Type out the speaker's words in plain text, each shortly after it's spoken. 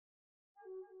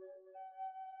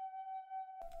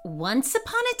Once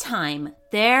upon a time,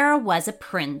 there was a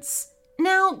prince.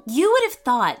 Now, you would have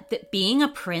thought that being a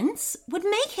prince would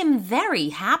make him very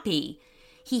happy.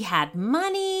 He had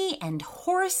money and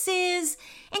horses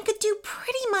and could do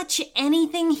pretty much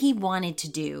anything he wanted to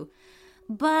do.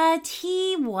 But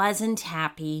he wasn't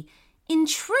happy. In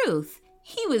truth,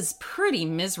 he was pretty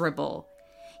miserable.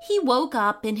 He woke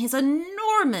up in his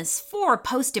enormous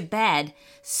four-posted bed,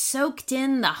 soaked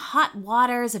in the hot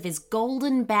waters of his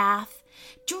golden bath,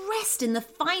 dressed in the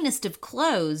finest of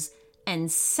clothes,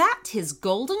 and sat his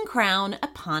golden crown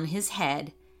upon his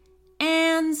head,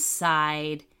 and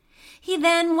sighed. He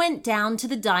then went down to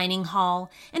the dining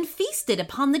hall and feasted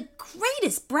upon the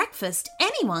greatest breakfast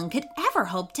anyone could ever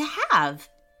hope to have.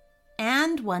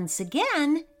 And once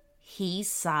again, he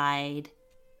sighed.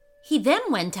 He then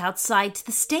went outside to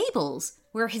the stables,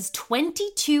 where his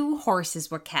 22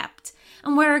 horses were kept,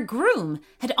 and where a groom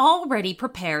had already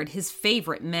prepared his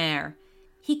favorite mare.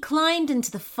 He climbed into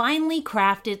the finely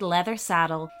crafted leather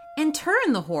saddle and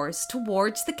turned the horse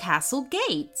towards the castle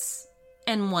gates.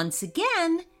 And once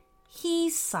again, he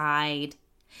sighed.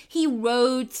 He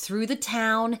rode through the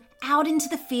town, out into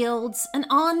the fields, and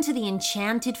on to the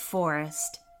enchanted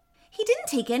forest. He didn't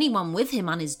take anyone with him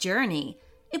on his journey.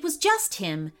 It was just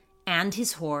him and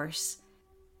his horse.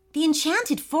 The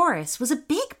enchanted forest was a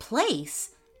big place,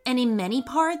 and in many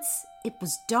parts it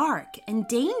was dark and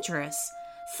dangerous,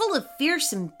 full of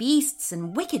fearsome beasts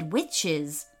and wicked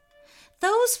witches.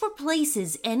 Those were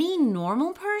places any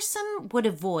normal person would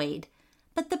avoid,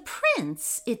 but the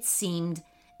prince, it seemed,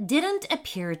 didn't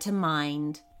appear to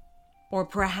mind. Or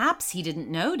perhaps he didn't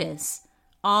notice.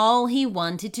 All he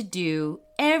wanted to do,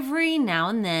 every now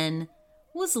and then,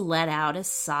 was let out a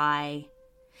sigh.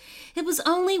 It was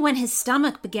only when his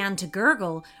stomach began to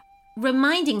gurgle,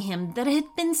 reminding him that it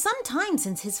had been some time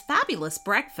since his fabulous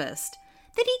breakfast,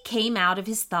 that he came out of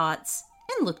his thoughts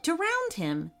and looked around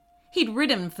him. He'd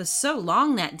ridden for so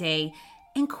long that day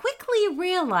and quickly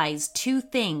realized two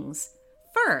things.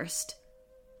 First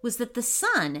was that the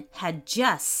sun had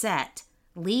just set,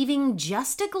 leaving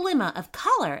just a glimmer of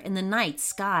color in the night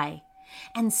sky.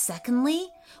 And secondly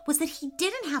was that he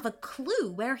didn't have a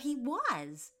clue where he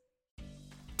was.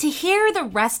 To hear the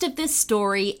rest of this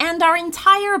story and our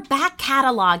entire back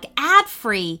catalog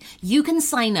ad-free, you can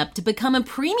sign up to become a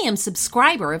premium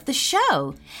subscriber of the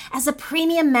show. As a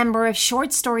premium member of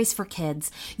Short Stories for Kids,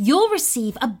 you'll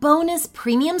receive a bonus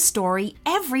premium story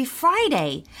every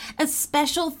Friday, a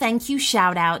special thank you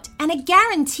shout out, and a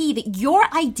guarantee that your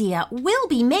idea will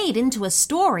be made into a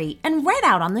story and read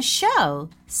out on the show.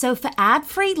 So for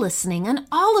ad-free listening and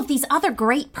all of these other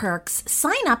great perks,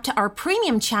 sign up to our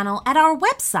premium channel at our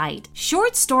website,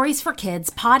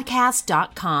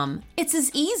 shortstoriesforkidspodcast.com. It's as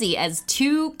easy as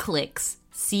 2 clicks.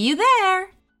 See you there!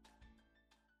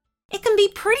 It can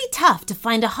be pretty tough to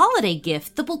find a holiday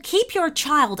gift that will keep your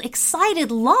child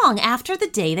excited long after the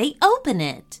day they open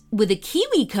it. With a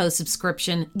KiwiCo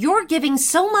subscription, you're giving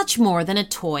so much more than a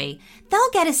toy. They'll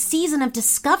get a season of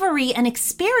discovery and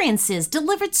experiences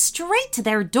delivered straight to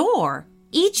their door.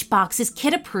 Each box is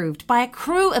kid-approved by a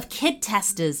crew of kid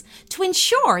testers to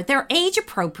ensure they're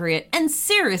age-appropriate and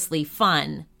seriously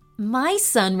fun. My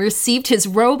son received his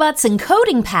robots and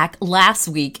coding pack last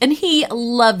week, and he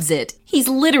loves it. He's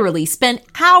literally spent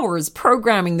hours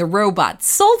programming the robots,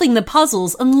 solving the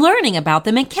puzzles, and learning about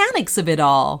the mechanics of it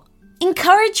all.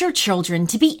 Encourage your children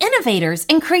to be innovators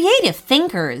and creative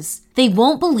thinkers. They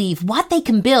won't believe what they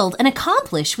can build and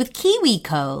accomplish with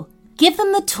KiwiCo. Give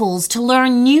them the tools to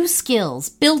learn new skills,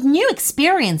 build new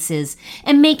experiences,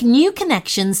 and make new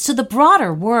connections to the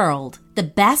broader world. The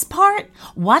best part?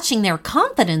 Watching their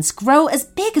confidence grow as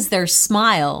big as their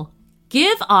smile.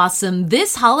 Give awesome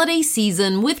this holiday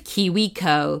season with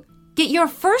KiwiCo. Get your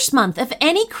first month of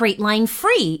any crate line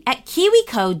free at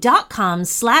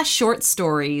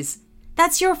kiwico.com/shortstories.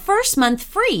 That's your first month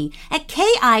free at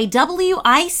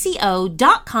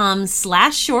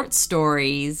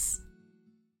kiwico.com/shortstories.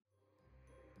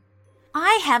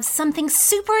 I have something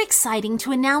super exciting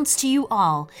to announce to you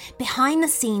all. Behind the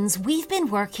scenes, we've been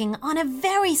working on a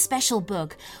very special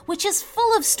book, which is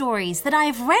full of stories that I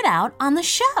have read out on the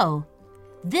show.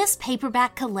 This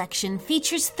paperback collection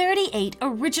features 38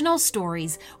 original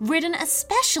stories written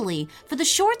especially for the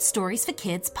Short Stories for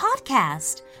Kids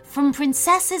podcast. From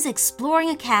princesses exploring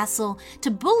a castle to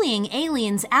bullying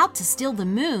aliens out to steal the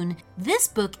moon, this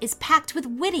book is packed with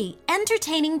witty,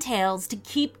 entertaining tales to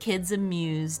keep kids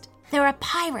amused. There are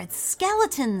pirates,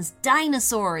 skeletons,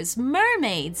 dinosaurs,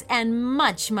 mermaids, and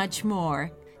much, much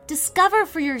more. Discover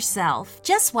for yourself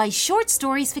just why Short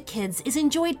Stories for Kids is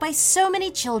enjoyed by so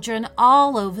many children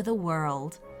all over the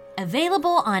world.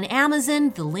 Available on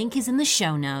Amazon, the link is in the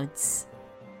show notes.